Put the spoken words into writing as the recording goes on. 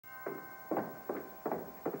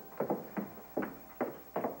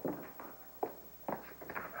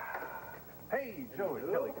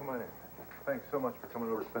my name. Thanks so much for coming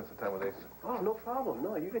over to spend some time with Ace. Oh, no problem.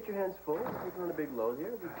 No, you get your hands full. Taking on a big load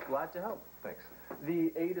here. We're glad to help. Thanks.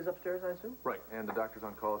 The aide is upstairs, I assume? Right, and the doctor's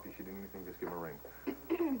on call. If you should need anything, just give him a ring.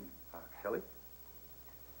 Kelly?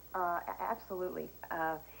 Absolutely.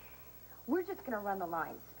 We're just going to run the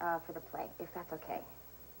lines for the play, if that's okay.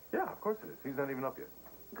 Yeah, of course it is. He's not even up yet.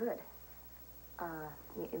 Good.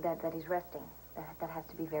 That he's resting. That has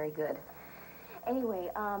to be very good. Anyway,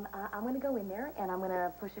 I'm going to go in there, and I'm going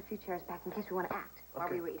to push a few chairs back in case we want to act while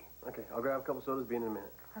we read. Okay, I'll grab a couple sodas, be in a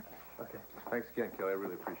minute. Okay. Okay. Thanks again, Kelly. I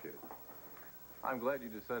really appreciate it. I'm glad you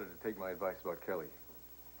decided to take my advice about Kelly.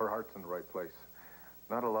 Her heart's in the right place.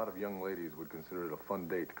 Not a lot of young ladies would consider it a fun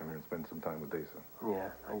date to come here and spend some time with Asa. Yeah,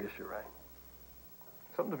 I guess you're right.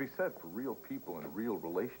 Something to be said for real people and real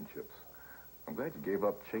relationships. I'm glad you gave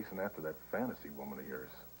up chasing after that fantasy woman of yours.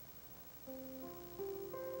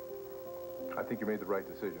 I think you made the right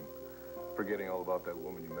decision, forgetting all about that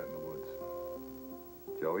woman you met in the woods.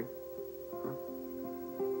 Joey? Huh?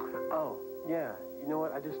 Oh, yeah. You know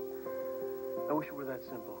what? I wish it were that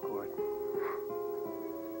simple, Cord.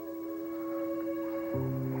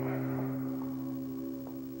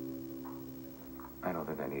 I don't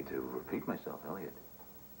think I need to repeat myself, Elliot.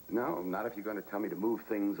 No, not if you're going to tell me to move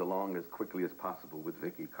things along as quickly as possible with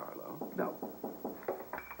Vicky, Carlo. No.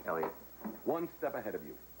 Elliot. One step ahead of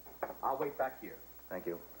you. I'll wait back here. Thank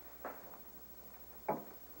you.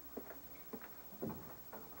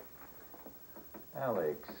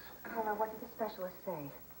 Alex. Carla, what did the specialist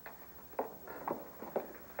say?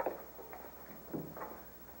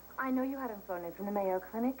 I know you had him flown in from the Mayo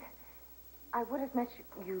Clinic. I would have met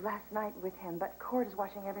you last night with him, but Cord is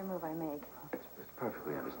watching every move I make. It's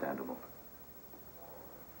perfectly understandable.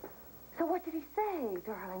 So what did he say,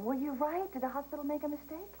 darling? Were you right? Did the hospital make a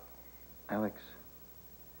mistake? Alex,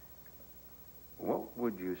 what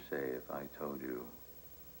would you say if I told you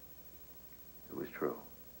it was true?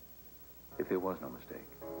 If there was no mistake?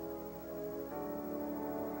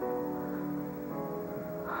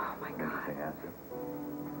 Oh, my God. Anything answer?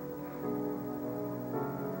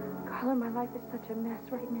 Carla, my life is such a mess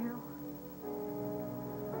right now.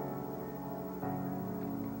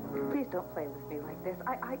 Please don't play with me like this.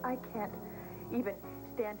 I can't even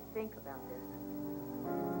stand to think about this.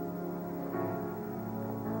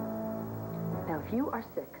 Now, if you are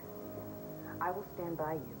sick, I will stand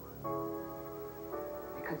by you.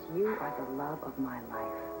 Because you are the love of my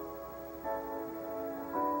life.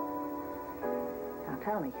 Now,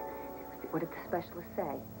 tell me, what did the specialist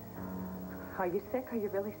say? Are you sick? Are you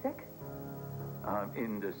really sick? I'm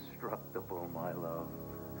indestructible, my love.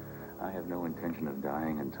 I have no intention of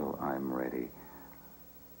dying until I'm ready.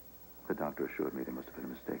 The doctor assured me there must have been a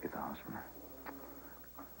mistake at the hospital.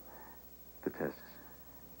 The tests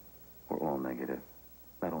were all negative.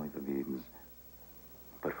 Not only for Edens,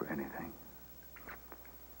 but for anything.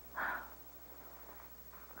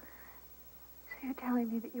 So you're telling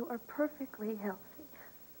me that you are perfectly healthy?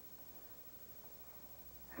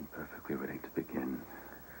 And perfectly ready to begin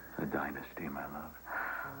a dynasty, my love.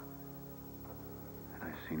 And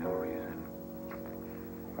I see no reason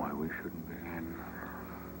why we shouldn't begin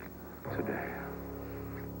today.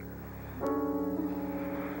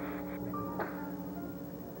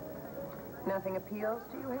 Nothing appeals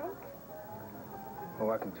to you, Hank? Oh,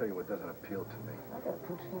 I can tell you what doesn't appeal to me. I got a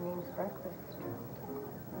country name's breakfast.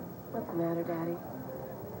 What's the matter, Daddy?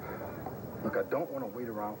 Look, I don't want to wait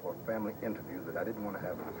around for a family interview that I didn't want to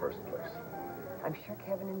have in the first place. I'm sure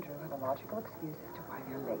Kevin and Drew have a logical excuse as to why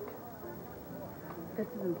they're late. This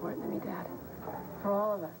is important to me, Dad. For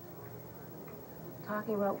all of us.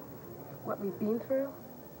 Talking about what we've been through,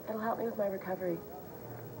 it'll help me with my recovery.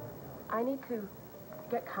 I need to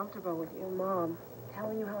get comfortable with you and Mom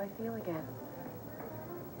telling you how I feel again.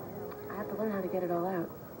 I have to learn how to get it all out.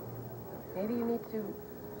 Maybe you need to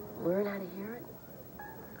learn how to hear it.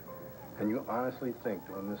 And you honestly think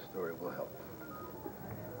doing this story will help?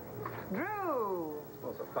 Drew!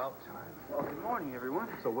 Well, it's about time. Well, good morning, everyone.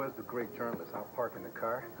 So where's the great journalist? Out parking the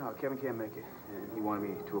car? Oh, Kevin can't make it, and he wanted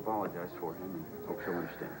me to apologize for him, and hope she'll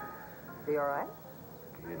understand. Are you all right?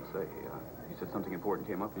 He didn't say. He said something important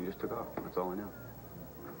came up, and he just took off. That's all I know.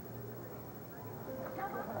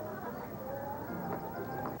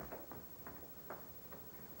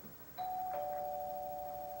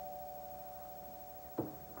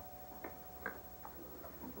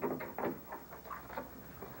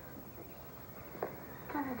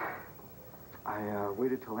 I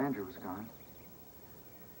waited till Andrew was gone.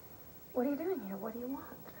 What are you doing here? What do you want?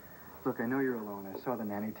 Look, I know you're alone. I saw the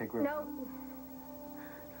nanny take River. No.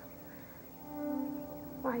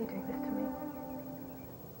 Why are you doing this to me?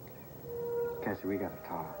 Cassie, we gotta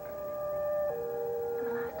talk. For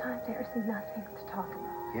the last Sometimes there's nothing to talk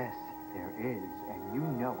about. Yes, there is, and you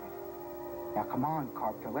know it. Now, come on,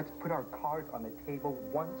 Carpenter, let's put our cards on the table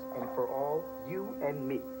once and for all, you and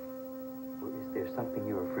me. Or is there something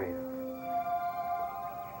you're afraid of?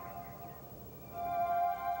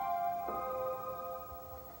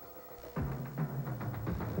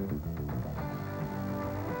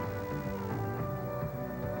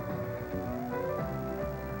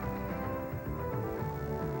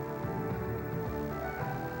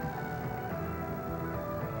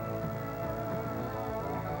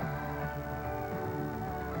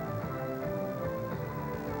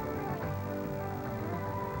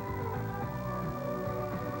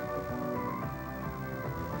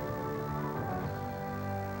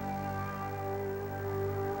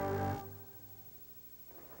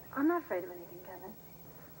 I'm not afraid of anything, Kevin.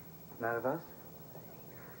 None of us?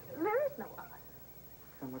 There is no us.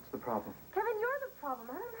 Then what's the problem? Kevin, you're the problem.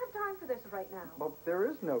 I don't have time for this right now. Well, there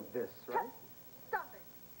is no this, right? Stop it.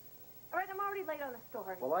 All right, I'm already late on the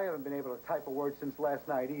story. Well, I haven't been able to type a word since last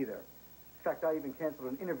night either. In fact, I even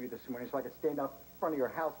canceled an interview this morning so I could stand up in front of your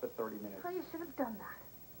house for 30 minutes. Well, you should have done that.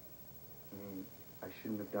 I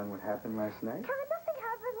shouldn't have done what happened last night? Kevin, nothing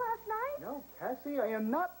happened last night. No, Cassie, I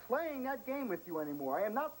am not playing that game with you anymore. I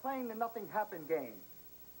am not playing the nothing happened game.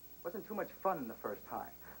 It wasn't too much fun the first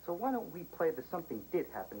time. So why don't we play the something did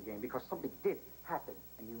happen game? Because something did happen,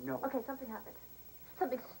 and you know it. Okay, something happened.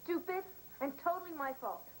 Something stupid and totally my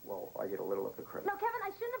fault. Well, I get a little of the credit. No, Kevin,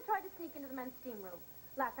 I shouldn't have tried to sneak into the men's steam room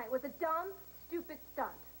last night. It was a dumb, stupid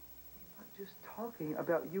stunt. I'm just talking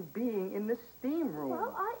about you being in the steam room.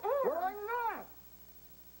 Well, I am. Well, I'm not.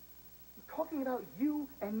 I'm talking about you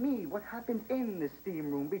and me, what happened in the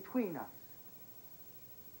steam room between us.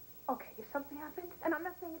 Okay, if something happened, and I'm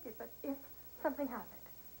not saying it did, but if something happened,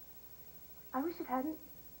 I wish it hadn't.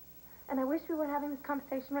 And I wish we weren't having this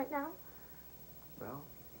conversation right now. Well,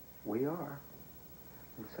 we are.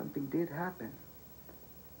 And something did happen.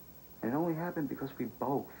 And it only happened because we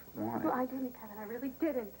both wanted. Well, I didn't, Kevin. I really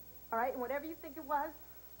didn't. All right? And whatever you think it was,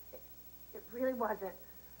 it really wasn't.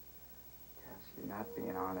 Cass, you're not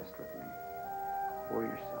being honest with me. Or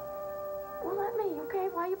yourself. Well, let me, okay?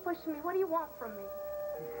 Why are you pushing me? What do you want from me?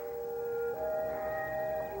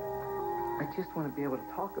 I just want to be able to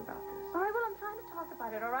talk about this. All right, well, I'm trying to talk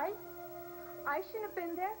about it, all right? I shouldn't have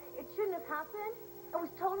been there. It shouldn't have happened. It was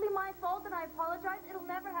totally my fault, and I apologize. It'll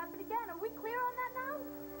never happen again. Are we clear on that now?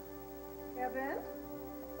 Kevin?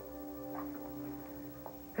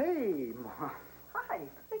 Hey, Mom. Hi,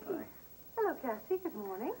 Vicky. Hi. Hello, Cassie. Good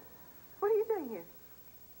morning. What are you doing here?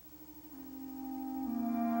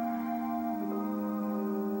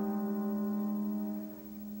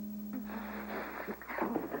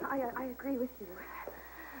 I agree with you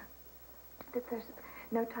that there's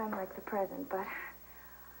no time like the present, but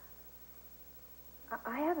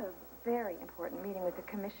I have a very important meeting with the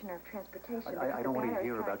Commissioner of Transportation. I don't want to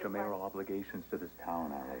hear about your mayoral obligations to this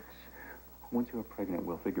town, Alex. Once you're pregnant,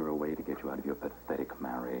 we'll figure a way to get you out of your pathetic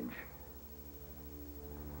marriage.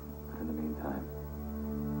 But in the meantime,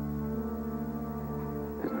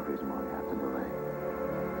 there's no reason why we have to delay.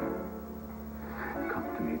 Come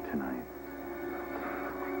to me tonight.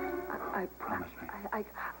 I promise me. I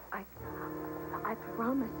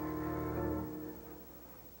promise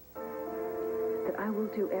that I will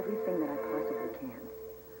do everything that I possibly can.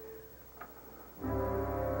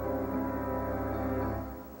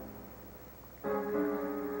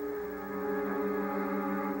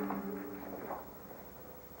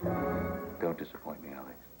 Don't disappoint me,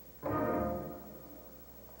 Alex.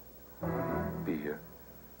 Be here.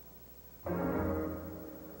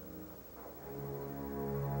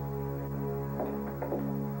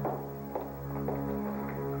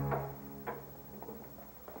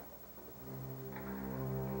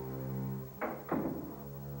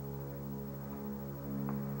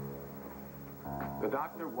 The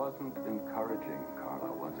doctor wasn't encouraging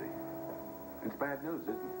Carlo, was he? It's bad news,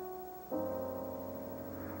 isn't it?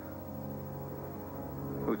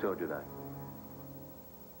 Who told you that?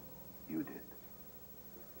 You did.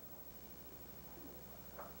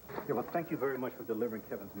 Yeah, well, thank you very much for delivering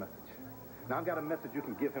Kevin's message. Now, I've got a message you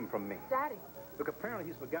can give him from me. Daddy. Look, apparently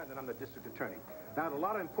he's forgotten that I'm the district attorney. Now, there's a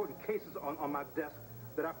lot of important cases on my desk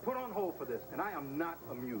that I put on hold for this, and I am not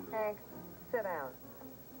amused. Thanks. Sit down.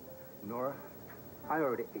 Nora, I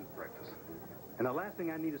already ate breakfast. And the last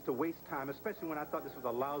thing I need is to waste time, especially when I thought this was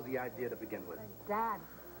a lousy idea to begin with. Dad,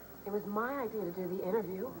 it was my idea to do the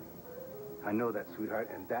interview. I know that, sweetheart,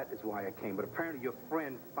 and that is why I came. But apparently your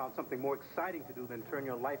friend found something more exciting to do than turn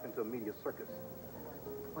your life into a media circus.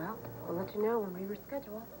 Well, I'll let you know when we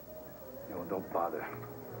reschedule. No, don't bother.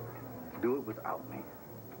 Do it without me.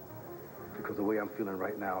 Because the way I'm feeling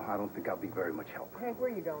right now, I don't think I'll be very much help. Hank,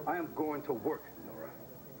 where are you going? I am going to work, Nora.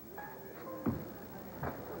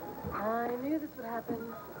 I knew this would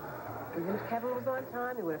happen. Even if Kevin was on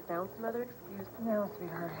time, he would have found some other excuse. No,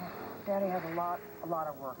 sweetheart. Daddy has a lot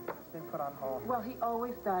of work that's been put on hold. Well, he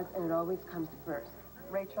always does, and it always comes first.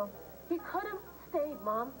 Rachel? He could have stayed,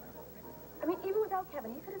 Mom. I mean, even without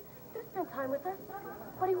Kevin, he could have spent time with us,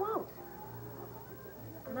 but he won't.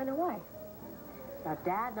 And I know why. It's about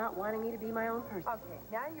Dad not wanting me to be my own person. Okay,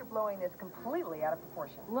 now you're blowing this completely out of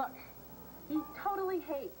proportion. Look, he totally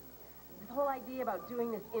hates this whole idea about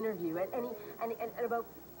doing this interview, and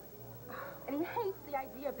he hates the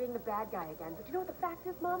idea of being the bad guy again. But you know what the fact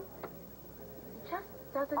is, Mom? He just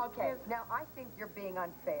doesn't Okay, give... now I think you're being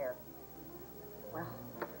unfair. Well,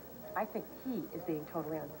 I think he is being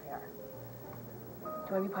totally unfair. Do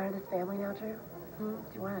you want to be part of this family now, Drew? Do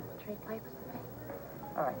you want to trade places with me?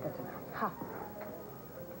 All right, that's enough. Ha!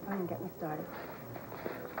 Don't even get me started.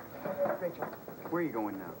 Rachel, where are you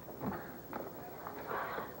going now?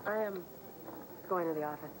 I am going to the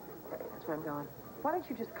office. That's where I'm going. Why don't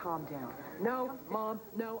you just calm down? No, Mom,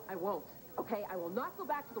 no, I won't. Okay, I will not go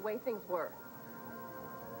back to the way things were.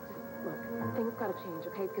 Just, look, things gotta change,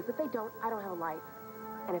 okay? Because if they don't, I don't have a life.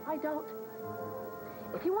 And if I don't,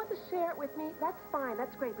 if he wants to share it with me, that's fine,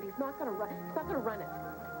 that's great, but he's not gonna run it.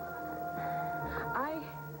 I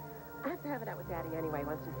have to have it out with Daddy anyway,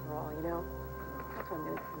 once and for all, you know? That's what I'm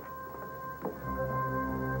gonna do.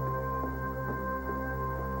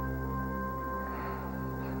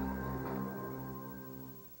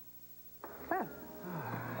 Well,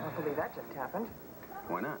 I don't believe that just happened.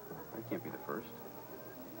 Why not? I can't be the first.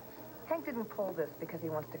 Hank didn't pull this because he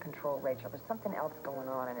wants to control Rachel. There's something else going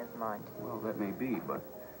on in his mind. Well, that may be, but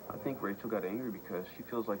I think Rachel got angry because she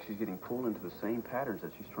feels like she's getting pulled into the same patterns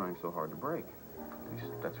that she's trying so hard to break. At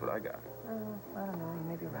least that's what I got. Oh, I don't know. You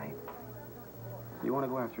may be right. You want to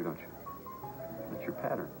go after her, don't you? That's your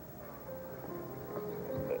pattern.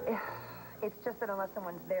 It's just that unless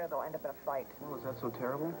someone's there, they'll end up in a fight. Well, is that so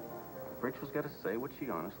terrible? Rachel's got to say what she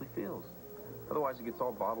honestly feels. Otherwise, it gets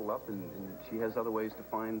all bottled up, and she has other ways to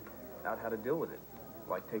find out how to deal with it,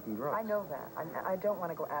 like taking drugs. I know that. I don't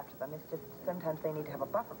want to go after them. It's just sometimes they need to have a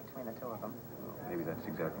buffer between the two of them. Well, maybe that's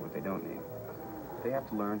exactly what they don't need. They have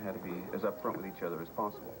to learn how to be as upfront with each other as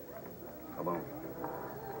possible. Alone.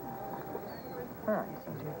 Huh, you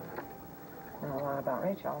seem to know a lot about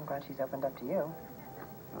Rachel. I'm glad she's opened up to you.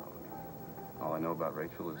 No, all I know about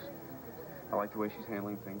Rachel is I like the way she's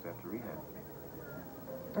handling things after rehab.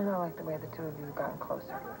 And I like the way the two of you have gotten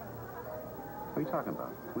closer. What are you talking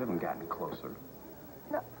about? We haven't gotten closer.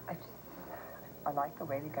 No, I like the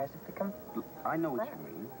way you guys have become... Look, I know what you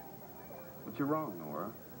mean. But you're wrong,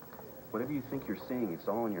 Nora. Whatever you think you're seeing, it's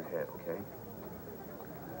all in your head, okay?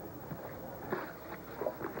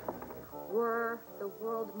 Were the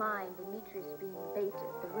world mine, Demetrius being baited,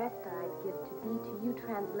 the rest I'd give to be to you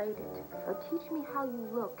translated. So teach me how you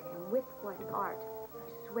look, and with what art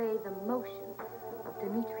you sway the motion of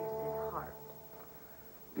Demetrius's heart.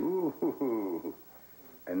 Ooh,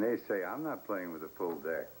 and they say I'm not playing with a full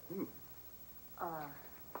deck.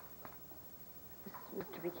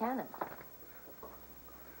 Mr. Buchanan.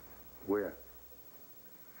 Where?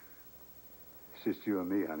 It's just you and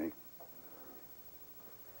me, honey.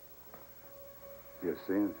 You're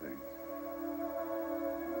seeing things.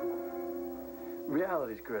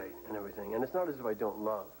 Reality's great and everything, and it's not as if I don't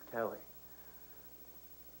love Kelly.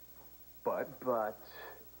 But,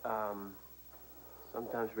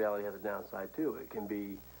 sometimes reality has a downside, too. It can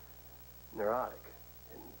be neurotic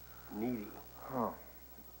and needy. Huh.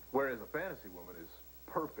 Whereas a fantasy woman is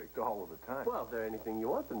perfect all of the time. Well, if they're anything you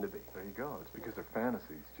want them to be. There you go. It's because they're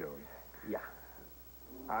fantasies, Joey. Yeah.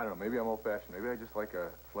 I don't know. Maybe I'm old-fashioned. Maybe I just like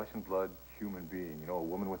a flesh and blood human being. You know, a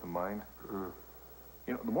woman with a mind. You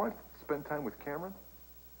know, the more I spend time with Cameron,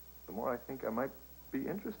 the more I think I might be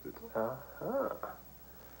interested.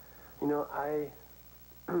 You know,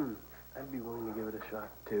 I'd be willing to give it a shot,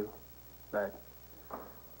 too. But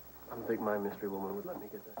I don't think my mystery woman would let me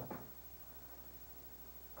get that.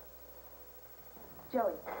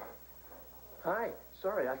 Joey. Hi.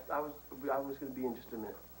 Sorry, I was going to be in just a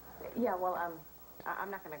minute. Yeah, well, I'm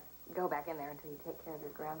not going to go back in there until you take care of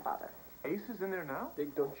your grandfather. Ace is in there now?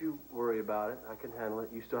 Don't you worry about it. I can handle it.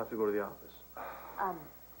 You still have to go to the office.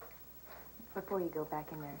 Before you go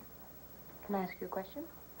back in there, can I ask you a question?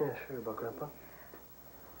 Yeah, sure, about Grandpa.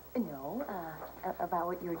 No, about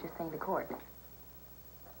what you were just saying to Court.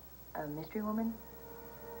 A mystery woman?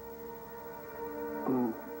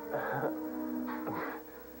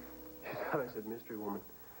 She thought I said mystery woman.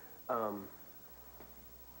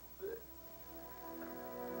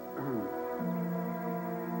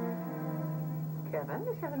 Kevin.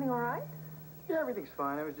 Is everything all right? Yeah, everything's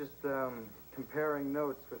fine. I was just comparing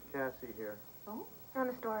notes with Cassie here. Oh? On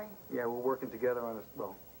the story. Yeah, we're working together on this.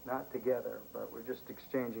 Well, not together, but we're just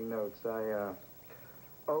exchanging notes. I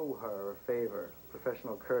owe her a favor,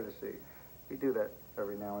 professional courtesy. We do that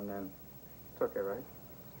every now and then. It's okay, right?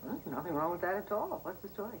 Well, nothing wrong with that at all. What's the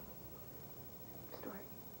story? Story.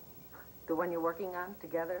 The one you're working on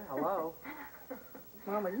together? Hello?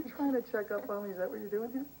 Mom, are you trying to check up on me? Is that what you're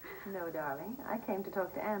doing here? No, darling. I came to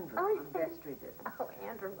talk to Andrew Oh, on vestry business. Oh,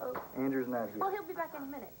 Andrew. Oh. Andrew's not here. Well, he'll be back any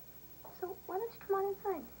minute. So why don't you come on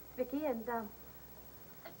inside, Vicky, and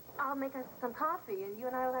I'll make us some coffee, and you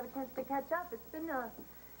and I will have a chance to catch up. It's been a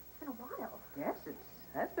while. Yes,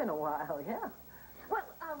 has been a while, yeah. Well,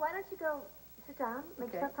 why don't you go sit down,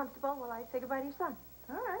 make yourself comfortable while I say goodbye to your son.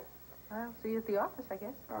 All right. I'll see you at the office, I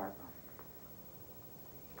guess. All right, Mom.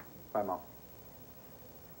 Bye, Mom.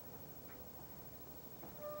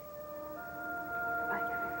 Bye,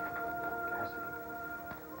 Kevin. Cassie,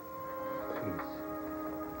 please.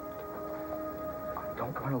 I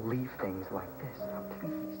don't want to leave things like this. Now,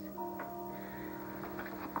 please.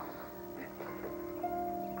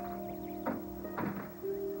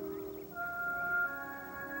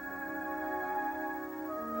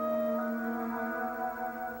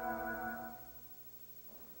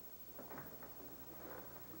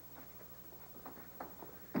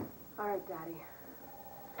 All right, Daddy.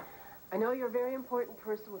 I know you're a very important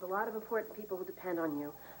person with a lot of important people who depend on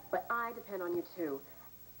you, but I depend on you too.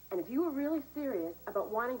 And if you were really serious about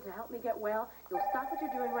wanting to help me get well, you'll stop what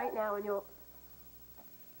you're doing right now and you'll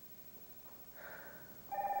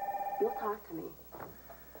talk to me.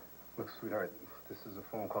 Look, sweetheart, this is a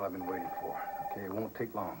phone call I've been waiting for, okay? It won't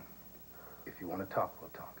take long. If you want to talk, we'll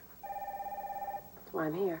talk. That's why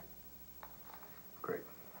I'm here. Great.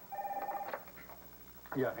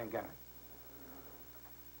 Yeah, hang on.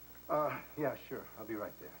 Yeah, sure. I'll be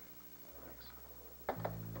right there. Thanks.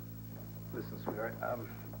 Listen, sweetheart,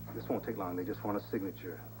 this won't take long. They just want a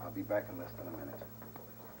signature. I'll be back in less than a minute.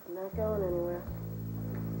 I'm not going anywhere.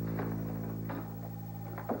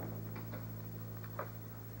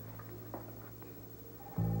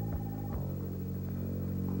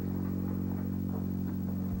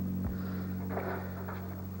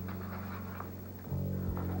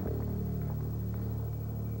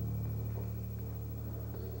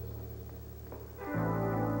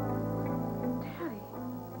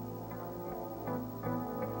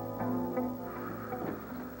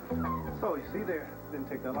 So, you see there, didn't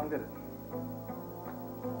take that long, did it?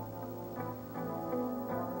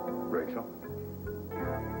 Rachel?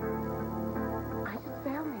 I just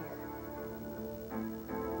found these.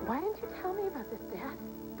 Why didn't you tell me about this, Dad?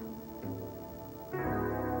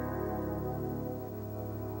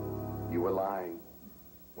 You were lying,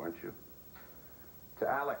 weren't you? To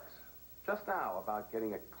Alex, just now, about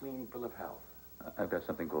getting a clean bill of health. I've got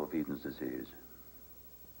something called Whedon's disease.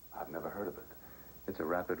 I've never heard of it. It's a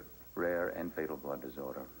rapid, rare, and fatal blood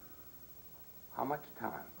disorder. How much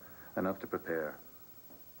time? Enough to prepare.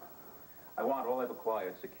 I want all I've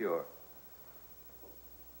acquired secure.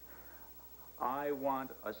 I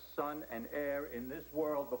want a son and heir in this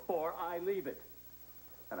world before I leave it.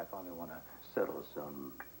 And I finally want to settle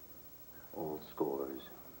some old scores.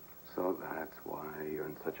 So that's why you're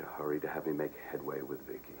in such a hurry to have me make headway with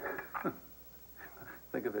Vicky.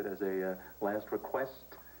 Think of it as a last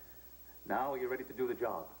request. Now you're ready to do the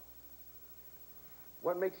job.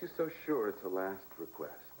 What makes you so sure it's a last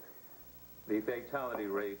request? The fatality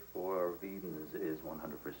rate for Whedon's is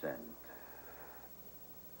 100%.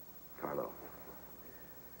 Carlo,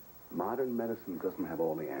 modern medicine doesn't have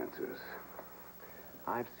all the answers.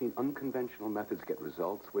 I've seen unconventional methods get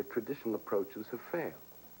results where traditional approaches have failed.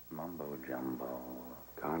 Mumbo jumbo.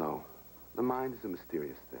 Carlo, the mind is a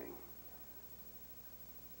mysterious thing.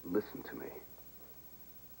 Listen to me.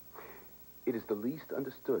 It is the least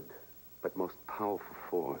understood, but most powerful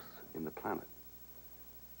force in the planet.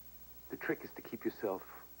 The trick is to keep yourself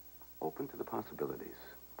open to the possibilities.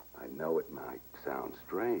 I know it might sound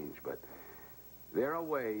strange, but there are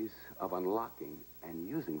ways of unlocking and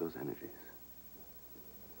using those energies.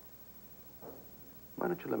 Why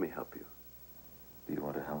don't you let me help you? Do you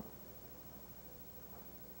want to help?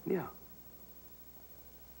 Yeah.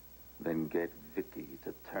 Then get Vicky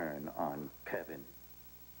to turn on Kevin.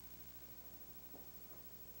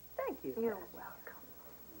 Thank you. You're welcome.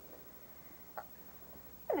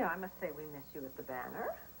 You know, I must say we miss you at the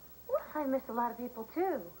Banner. Well, I miss a lot of people,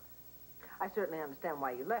 too. I certainly understand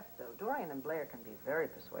why you left, though. Dorian and Blair can be very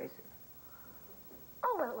persuasive.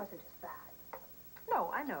 Oh, well, it wasn't just that. No,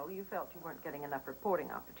 I know. You felt you weren't getting enough reporting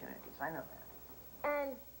opportunities. I know that.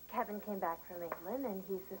 And Kevin came back from England, and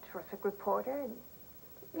he's a terrific reporter, and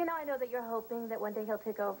You know, I know that you're hoping that one day he'll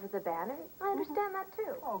take over the banner. I understand that,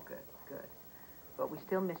 too. Oh, good, good. But we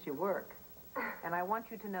still miss your work. And I want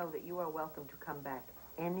you to know that you are welcome to come back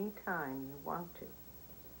any time you want to.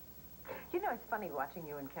 You know, it's funny watching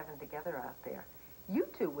you and Kevin together out there. You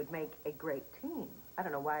two would make a great team. I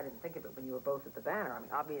don't know why I didn't think of it when you were both at the banner. I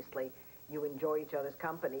mean, obviously, you enjoy each other's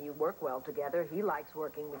company. You work well together. He likes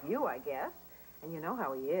working with you, I guess. And you know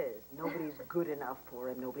how he is. Nobody's good enough for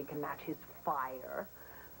him. Nobody can match his fire.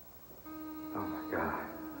 Oh, my God.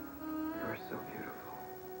 You're so beautiful.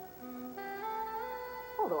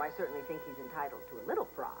 Although I certainly think he's entitled to a little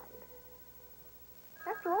pride.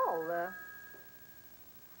 After all,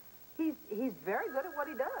 he's very good at what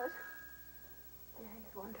he does. Yeah,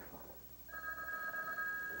 he's wonderful.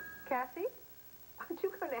 Cassie, aren't you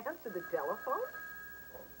going to answer the telephone?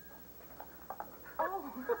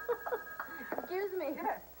 Oh, excuse me.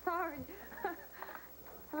 Yes. Sorry.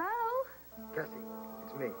 Hello? Cassie,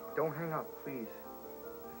 it's me. Don't hang up, please.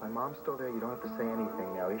 If my mom's still there, you don't have to say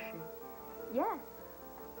anything now, is she? Yes.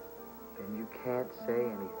 Then you can't say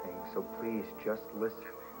anything, so please just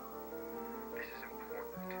listen. This is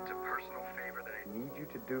important. It's a personal favor that I need you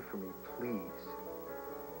to do for me, please.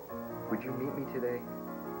 Would you meet me today?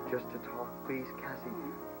 Just to talk, please, Cassie?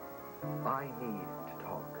 I need to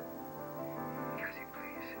talk. Cassie,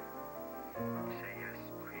 please. Say yes,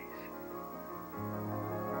 please.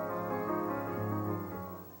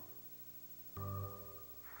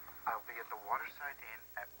 I'll be at the Waterside Inn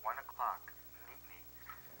at 1 o'clock. Meet me.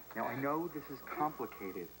 Now, I know this is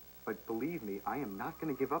complicated, but believe me, I am not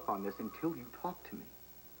going to give up on this until you talk to me.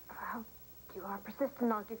 Well, you are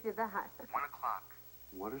persistent, I'll give you that. 1 o'clock.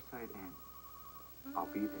 Waterside Inn. I'll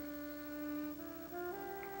be there.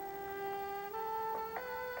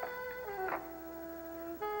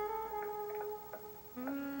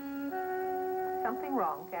 Something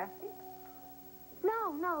wrong, Cassie?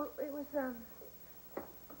 No, it was,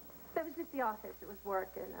 that was just the office. It was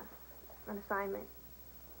work and an assignment.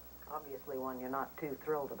 Obviously one you're not too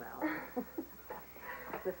thrilled about.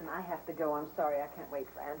 Listen, I have to go. I'm sorry. I can't wait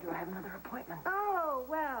for Andrew. I have another appointment. Oh,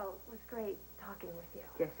 well, it was great talking with you.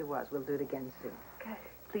 Yes, it was. We'll do it again soon. Good.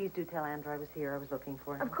 Please do tell Andrew I was here. I was looking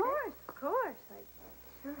for him. Of course, of course.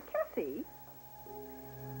 Cassie,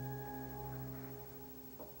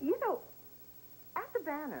 you know, at the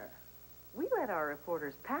banner, we let our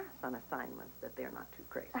reporters pass on assignments that they're not too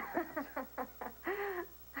crazy about.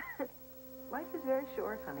 Life is very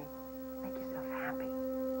short, honey. Make yourself happy.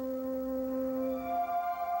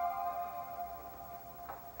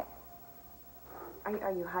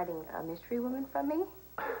 Are you hiding a mystery woman from me?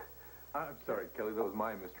 I'm sorry, Kelly, that was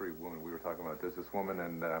my mystery woman we were talking about. There's this woman,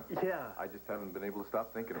 and Yeah. I just haven't been able to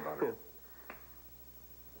stop thinking about her.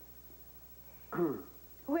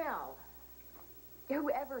 Well,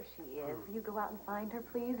 whoever she is, will you go out and find her,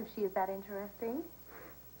 please, if she is that interesting?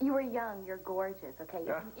 You are young, you're gorgeous, okay? It's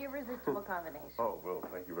an irresistible combination. Oh, well,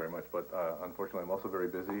 thank you very much. But unfortunately, I'm also very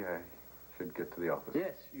busy. I should get to the office.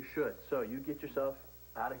 Yes, you should. So you get yourself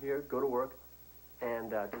out of here, go to work,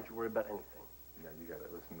 and don't you worry about anything. Yeah, you got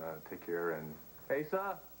it. Listen, take care, and... Hey,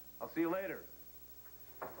 sir, I'll see you later.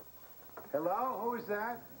 Hello? Who is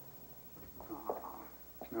that? Oh,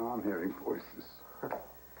 no, I'm hearing voices.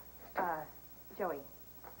 Joey.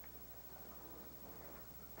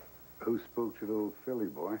 Who spooked your little Philly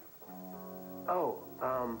boy? Oh,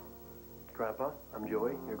 Grandpa, I'm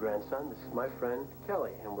Joey, your grandson. This is my friend,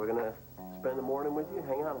 Kelly, and we're gonna spend the morning with you,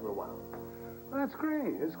 hang out a little while. Well, that's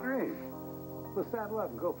great. It's great. We'll saddle up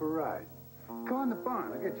and go for a ride. Come on the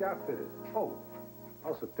barn. I'll get you outfitted. Oh,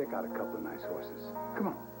 also pick out a couple of nice horses. Come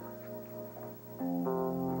on.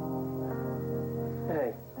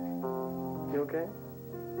 Hey, you okay?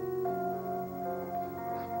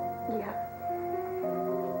 Yeah.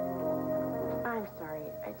 I'm sorry.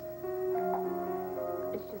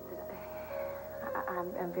 It's just that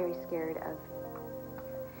I'm very scared of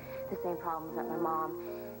the same problems that my mom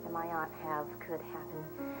and my aunt have could happen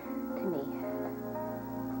to me.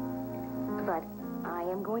 But I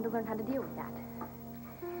am going to learn how to deal with that.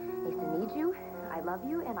 Asa needs you, I love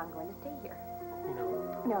you, and I'm going to stay here. You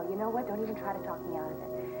know. No, you know what? Don't even try to talk me out of it.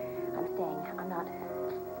 I'm staying. I'm not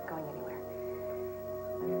going anywhere.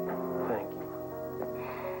 Thank you.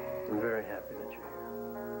 I'm very happy that you're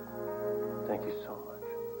here. Thank you so much.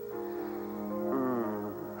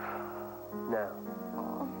 Now,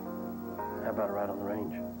 how about a ride on the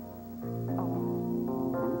range?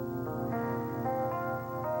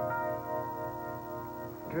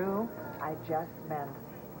 Drew, I just meant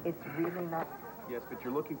it's really not... Yes, but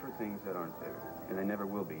you're looking for things that aren't there, and they never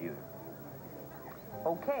will be either.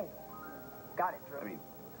 Okay. Got it, Drew.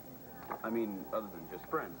 I mean, other than just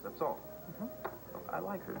friends, that's all. I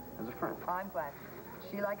like her as a friend. I'm glad.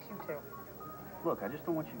 She likes you, too. Look, I just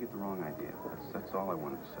don't want you to get the wrong idea. That's all I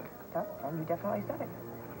wanted to say. Huh? And you definitely said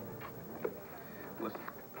it. Listen,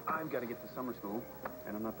 I've got to get to summer school,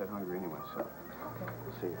 and I'm not that hungry anyway, so Okay.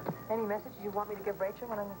 we'll see you. Any message you want me to give Rachel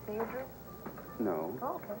when I see you, Drew? No.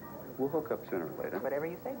 Oh, okay. We'll hook up sooner or later. Whatever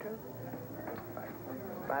you say, Drew. Bye.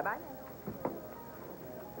 Bye-bye now.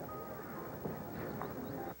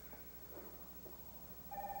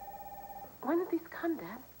 When did these come,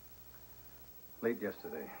 Dad? Late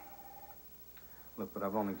yesterday. Look, but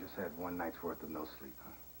I've only just had one night's worth of no sleep,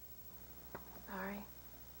 huh? Sorry.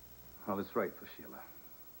 Well, it's right for Sheila.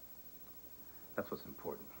 That's what's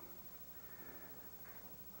important.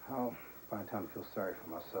 I'll find time to feel sorry for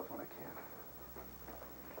myself when I can.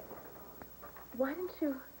 Why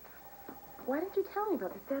didn't you tell me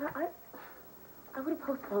about this, Dad? I would have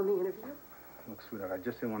postponed the interview. Look, sweetheart, I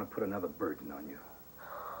just didn't want to put another burden on you.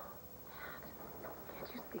 Can't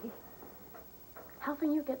you see?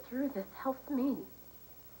 Helping you get through this helps me.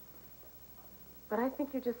 But I think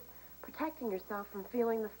you're just protecting yourself from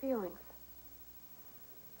feeling the feelings.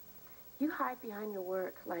 You hide behind your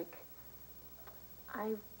work like I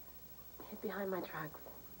hid behind my drugs.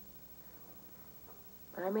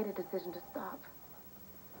 But I made a decision to stop.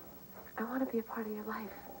 I want to be a part of your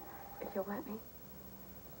life, if you'll let me.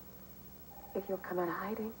 If you'll come out of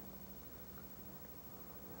hiding.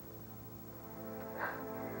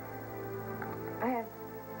 I have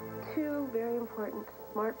two very important,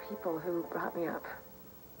 smart people who brought me up.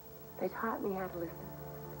 They taught me how to listen.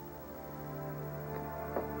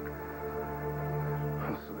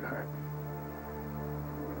 Oh, sweetheart.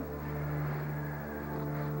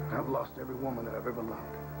 I've lost every woman that I've ever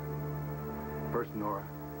loved. First Nora,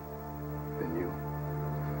 then you,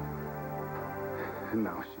 and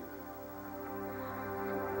now Sheila.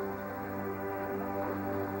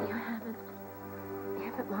 You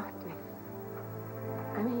haven't lost me.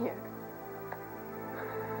 I'm here.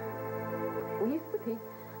 We used to be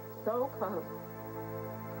so close.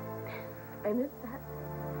 I miss that.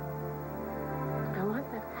 I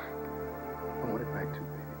want that back. I want it back too,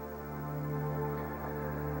 baby.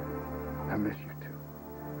 I miss you too.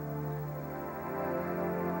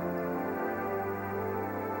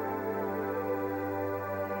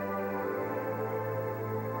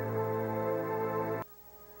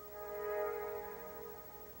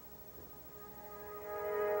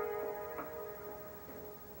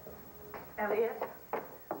 Elliot?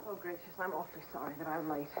 Oh, gracious, I'm awfully sorry that I'm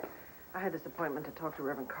late. I had this appointment to talk to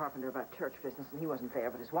Reverend Carpenter about church business, and he wasn't there,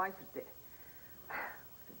 but his wife was there.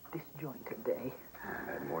 It was a disjointed day.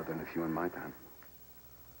 I had more than a few in my time.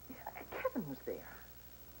 Kevin was there.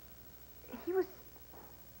 He was...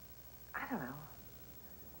 I don't know.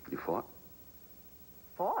 You fought?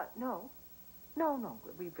 Fought? No. No.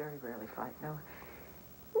 We very rarely fight, no.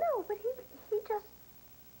 No, but he just...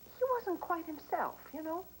 He wasn't quite himself, you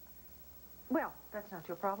know? Well, that's not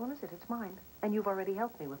your problem, is it? It's mine. And you've already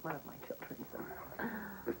helped me with one of my children, so...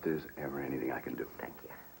 If there's ever anything I can do. Thank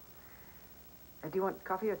you. Do you want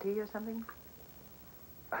coffee or tea or something?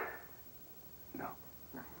 No.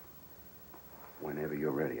 No. Whenever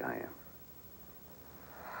you're ready, I am.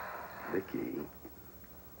 Vicky,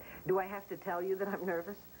 Do I have to tell you that I'm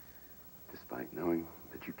nervous? despite knowing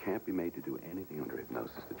that you can't be made to do anything under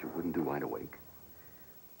hypnosis that you wouldn't do wide awake,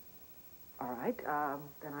 All right,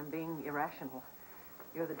 then I'm being irrational.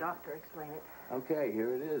 You're the doctor, explain it. okay,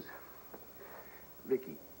 here it is.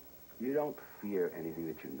 Vicky, you don't fear anything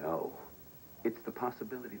that you know. It's the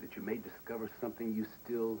possibility that you may discover something you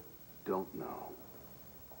still don't know,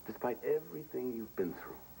 despite everything you've been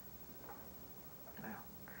through. Well,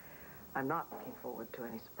 I'm not looking forward to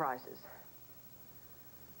any surprises.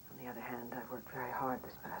 On the other hand, I've worked very hard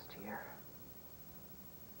this past year.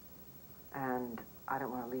 And I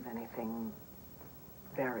don't want to leave anything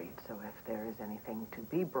buried, so if there is anything to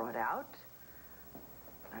be brought out,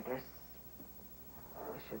 I guess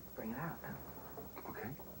we should bring it out. Okay?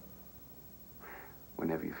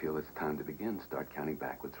 Whenever you feel it's time to begin, start counting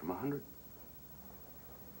backwards from 100.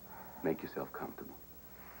 Make yourself comfortable.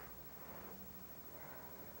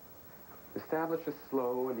 Establish a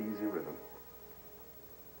slow and easy rhythm.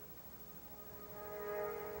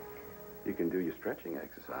 You can do your stretching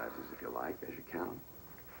exercises if you like, as you count.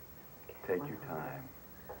 Take your time.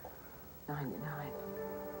 99,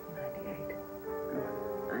 98, Good.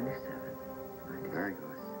 97, 96, Very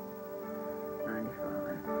good.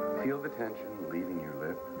 95, Feel the tension leaving your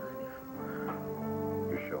lip,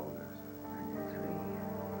 94, your shoulders,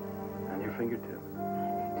 93, and your fingertips.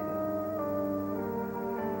 92,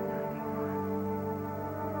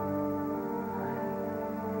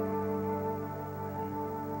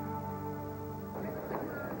 91,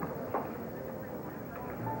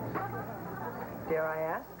 Dare I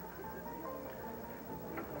ask?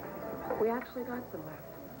 We actually got somewhere.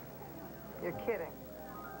 You're kidding.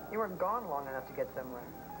 You weren't gone long enough to get somewhere.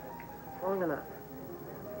 Long enough.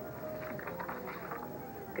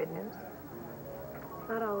 Good news?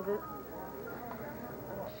 Not all of it.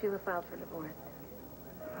 Sheila filed for divorce.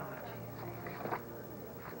 Oh, geez.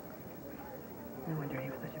 No wonder he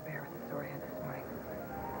was such a bear with the sore head this morning.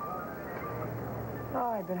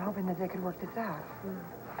 Oh, I'd been hoping that they could work this out.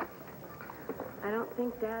 I don't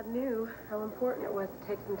think Dad knew how important it was to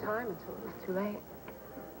take some time until it was too late.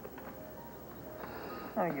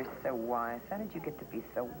 Oh, you're so wise. How did you get to be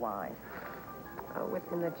so wise? Oh,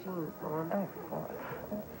 it's in the genes, Mom. Oh, of course.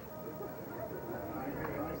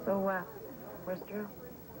 So, where's Drew?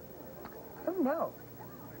 Oh, no.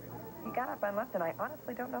 He got up and left, and I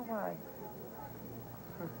honestly don't know why.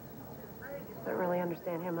 Don't really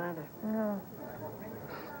understand him either. No.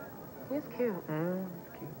 He's cute.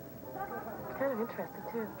 It's cute. Kind of interesting,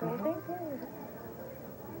 too, don't you think?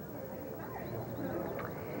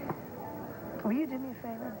 Will you do me a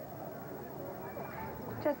favor?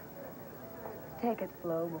 Just take it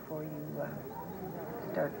slow before you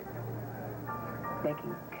start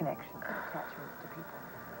making connections and attachments to people.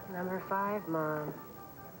 Number 5, Mom.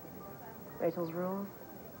 Rachel's rule.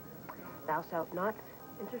 Thou shalt not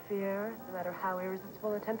interfere, no matter how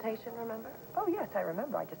irresistible the temptation, remember? Oh, yes, I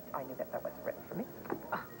remember. I knew that wasn't written for me.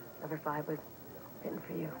 Number 5 was written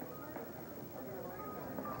for you.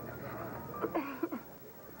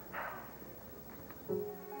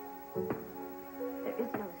 There is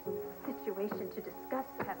no situation to discuss,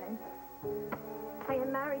 Kevin. I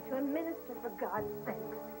am married to a minister, for God's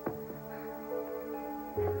sakes.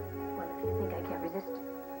 Well, if you think I can't resist,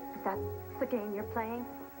 is that the game you're playing?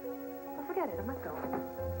 Well, forget it. I'm not going.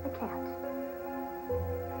 I can't.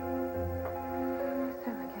 I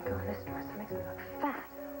certainly can't go in this dress. It makes me look fat.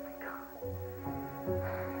 Oh, my God.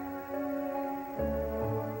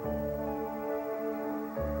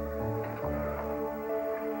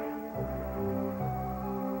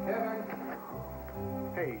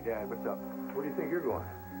 Hey, Dad, what's up? Where do you think you're going?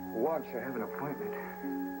 Lunch. I have an appointment.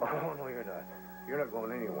 Oh, no, you're not. You're not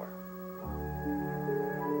going anywhere.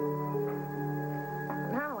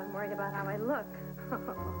 Now I'm worried about how I look.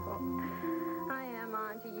 I am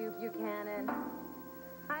on to you, Buchanan.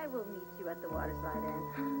 I will meet you at the Waterside Inn.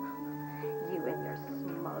 You and your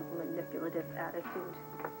smug, manipulative attitude.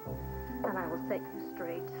 And I will set you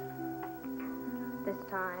straight. This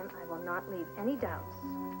time, I will not leave any doubts.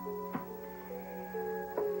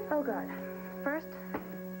 Oh, God. First,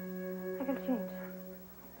 I gotta change.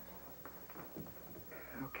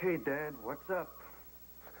 Okay, Dad, what's up?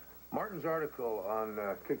 Martin's article on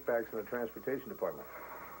kickbacks in the transportation department.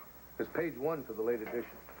 It's page 1 for the late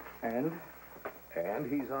edition. And? And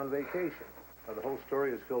he's on vacation. Now, the whole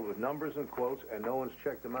story is filled with numbers and quotes, and no one's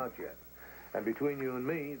checked them out yet. And between you and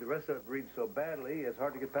me, the rest of it reads so badly, it's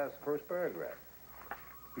hard to get past the first paragraph.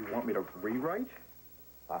 You want me to rewrite?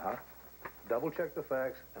 Uh-huh. Double-check the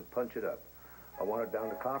facts and punch it up. I want it down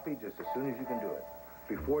to copy just as soon as you can do it.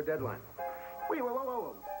 Before deadline. Wait.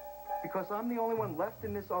 Because I'm the only one left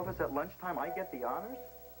in this office at lunchtime, I get the honors?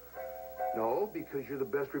 No, because you're the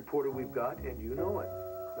best reporter we've got, and you know it.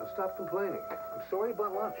 Now stop complaining. I'm sorry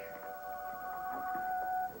about lunch.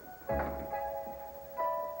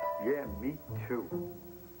 Yeah, me too.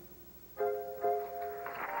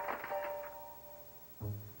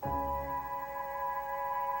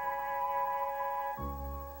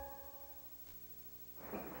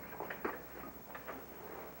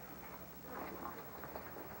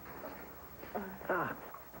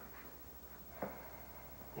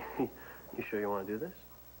 You sure you want to do this?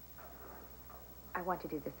 I want to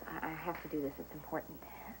do this. I have to do this. It's important.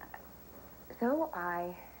 So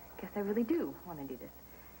I guess I really do want to do this.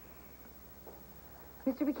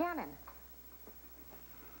 Mr. Buchanan.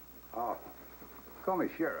 Oh, call me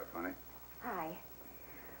Sheriff, honey. Hi.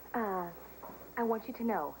 I want you to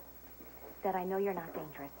know that I know you're not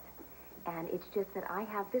dangerous. And it's just that I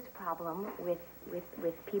have this problem with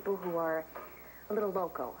people who are a little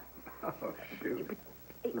loco. Oh, shoot.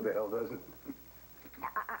 Who the hell doesn't?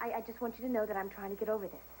 I just want you to know that I'm trying to get over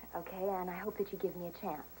this, okay? And I hope that you give me a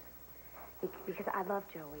chance. Because I love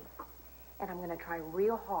Joey. And I'm going to try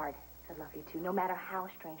real hard to love you, too, no matter how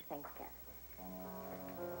strange things get.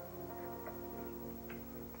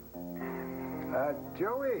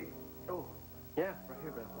 Joey. Oh, yeah, right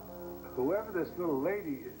here, Grandpa. Whoever this little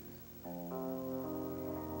lady is,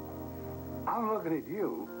 I'm looking at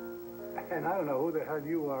you, and I don't know who the hell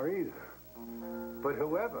you are either. But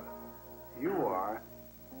whoever you are,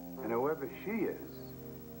 and whoever she is,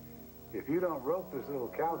 if you don't rope this little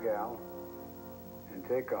cowgal and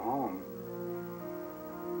take her home,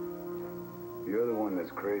 You're the one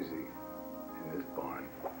that's crazy in this barn.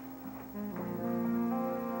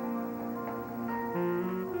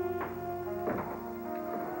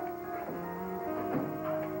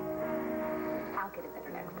 I'll get it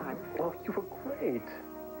better next time. Well, you were great.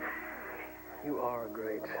 You are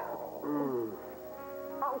great.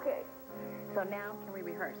 Okay. So now, can we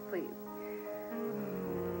rehearse, please?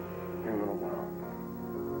 In a little while.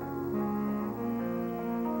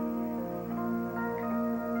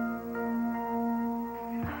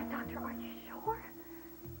 Doctor, are you sure?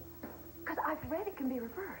 Because I've read it can be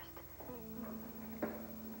reversed.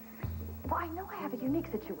 Well, I know I have a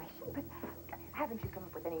unique situation, but haven't you come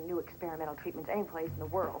up with any new experimental treatments anyplace in the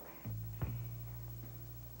world?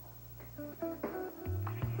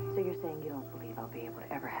 So you're saying you don't believe I'll be able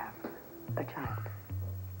to ever have a child?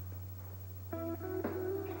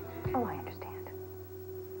 Oh, I understand.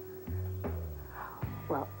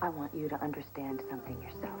 Well, I want you to understand something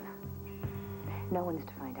yourself. No one is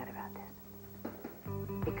to find out about this.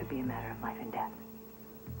 It could be a matter of life and death.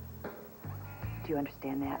 Do you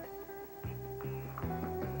understand that?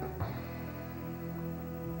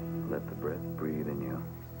 Let the breath breathe in you.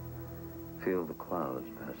 Feel the clouds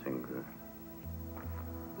passing through.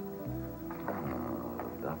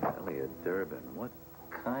 Oh, Dr. Elliot Durbin, what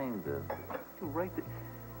kind of... You write the...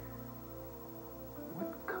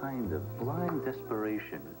 What kind of blind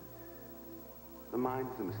desperation? The mind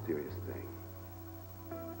is a mysterious thing.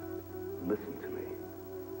 Listen to me.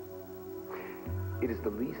 It is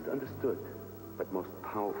the least understood, but most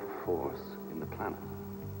powerful force in the planet.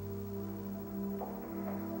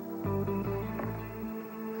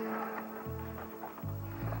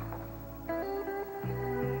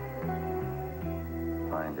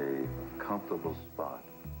 Find a comfortable spot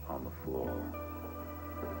on the floor.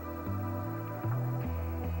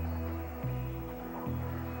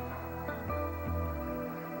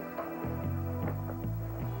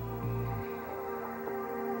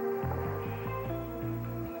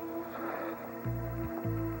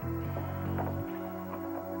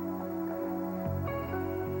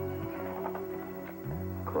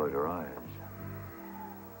 Close your eyes.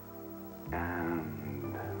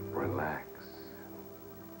 And relax.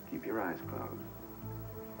 Keep your eyes closed.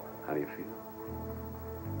 How do you feel?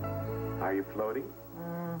 Are you floating?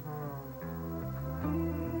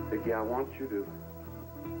 Vicky, I want you to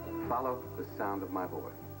follow the sound of my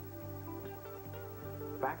voice.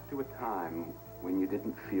 Back to a time when you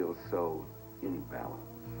didn't feel so in balance.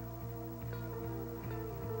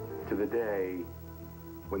 To the day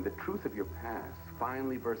when the truth of your past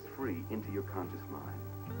finally burst free into your conscious mind.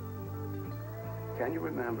 Can you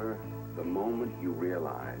remember the moment you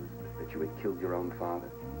realized that you had killed your own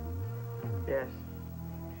father? Yes.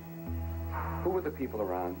 Who were the people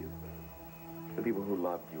around you? The people who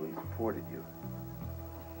loved you and supported you?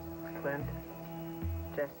 Clint,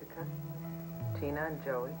 Jessica, Tina, and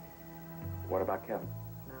Joey. What about Kevin?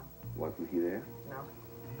 No. Wasn't he there? No.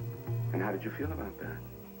 And how did you feel about that?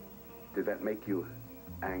 Did that make you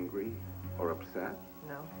angry or upset?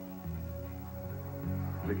 No.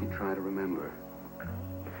 Vicky, try to remember.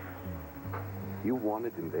 You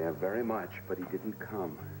wanted him there very much, but he didn't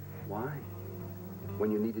come. Why? When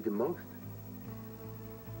you needed him most?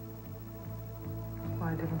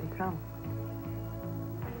 Why didn't he come?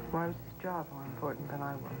 Why was his job more important than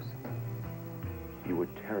I was? You were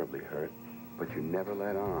terribly hurt, but you never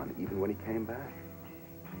let on, even when he came back.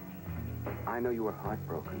 I know you were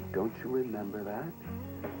heartbroken. Don't you remember that?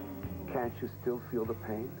 Can't you still feel the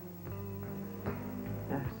pain?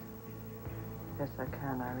 Yes. Yes, I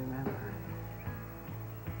can. I remember.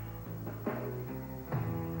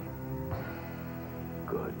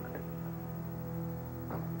 Good.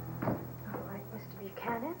 All right, Mr.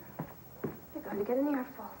 Buchanan. You're going to get an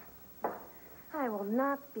earful. I will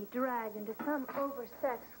not be dragged into some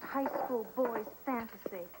oversexed high school boy's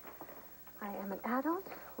fantasy. I am an adult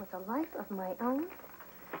with a life of my own,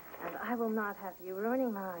 and I will not have you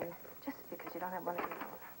ruining mine just because you don't have one of your own.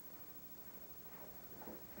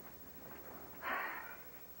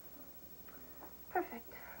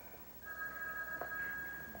 Perfect.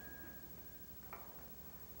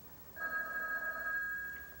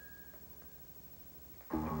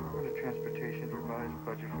 Under transportation revised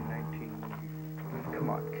budget for 1985. Come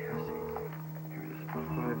on, Cassie. Here it is.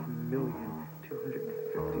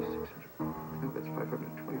 5,256,600. I think that's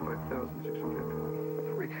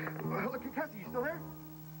 525,623. Hello, Cassie, you still there?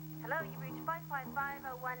 Hello, you reached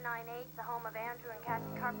 555-0198, the home of Andrew and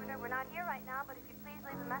Cassie Carpenter. We're not here right now, but if you please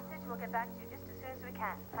leave a message, we'll get back to you just as soon as we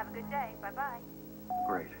can. Have a good day. Bye-bye.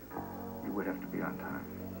 Great. You would have to be on time.